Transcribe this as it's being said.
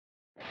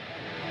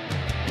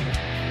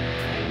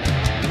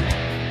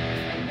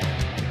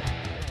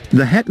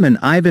The Hetman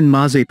Ivan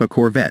Mazepa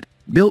corvette,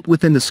 built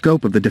within the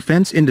scope of the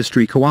defense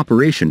industry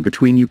cooperation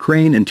between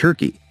Ukraine and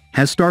Turkey,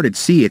 has started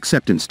sea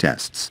acceptance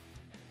tests.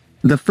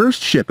 The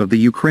first ship of the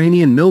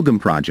Ukrainian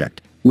MİLGEM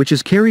Project, which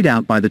is carried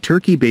out by the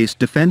Turkey-based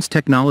Defense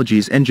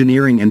Technologies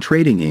Engineering and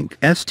Trading Inc.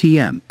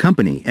 (STM)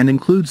 company and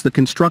includes the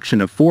construction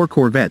of 4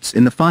 corvettes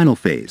in the final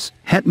phase,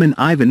 Hetman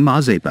Ivan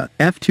Mazepa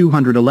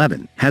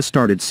F211, has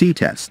started sea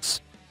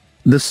tests.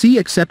 The sea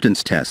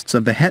acceptance tests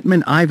of the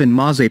Hetman Ivan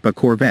Mazepa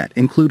corvette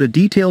include a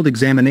detailed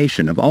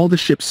examination of all the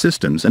ship's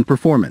systems and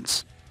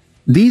performance.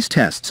 These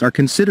tests are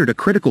considered a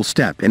critical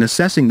step in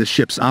assessing the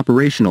ship's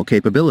operational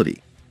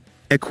capability.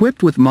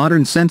 Equipped with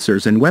modern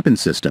sensors and weapon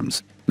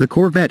systems, the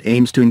corvette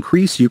aims to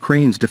increase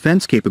Ukraine's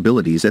defense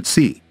capabilities at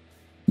sea.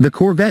 The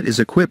corvette is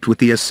equipped with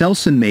the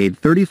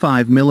ASELSAN-made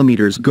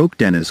 35mm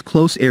GÖKDENİZ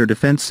close air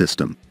defense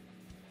system.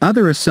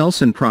 Other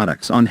ASELSAN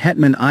products on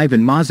Hetman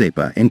Ivan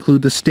Mazepa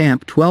include the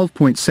STAMP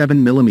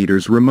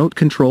 12.7mm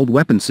remote-controlled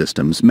weapon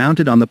systems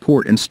mounted on the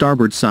port and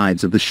starboard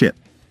sides of the ship.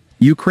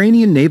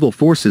 Ukrainian Naval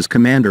Forces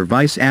Commander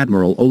Vice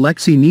Admiral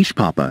Oleksiy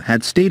Nishpapa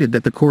had stated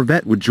that the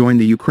corvette would join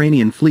the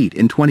Ukrainian fleet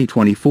in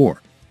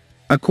 2024.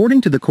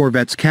 According to the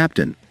corvette's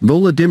captain,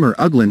 Volodymyr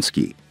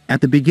Uglinsky,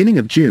 at the beginning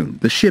of June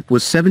the ship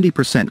was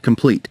 70%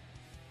 complete.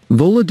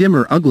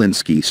 Volodymyr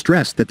Uglinsky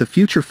stressed that the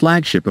future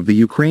flagship of the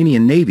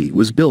Ukrainian Navy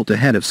was built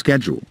ahead of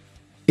schedule.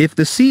 If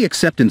the sea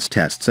acceptance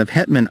tests of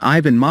Hetman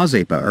Ivan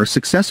Mazepa are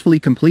successfully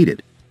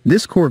completed,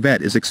 this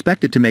corvette is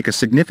expected to make a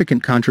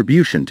significant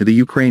contribution to the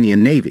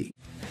Ukrainian Navy.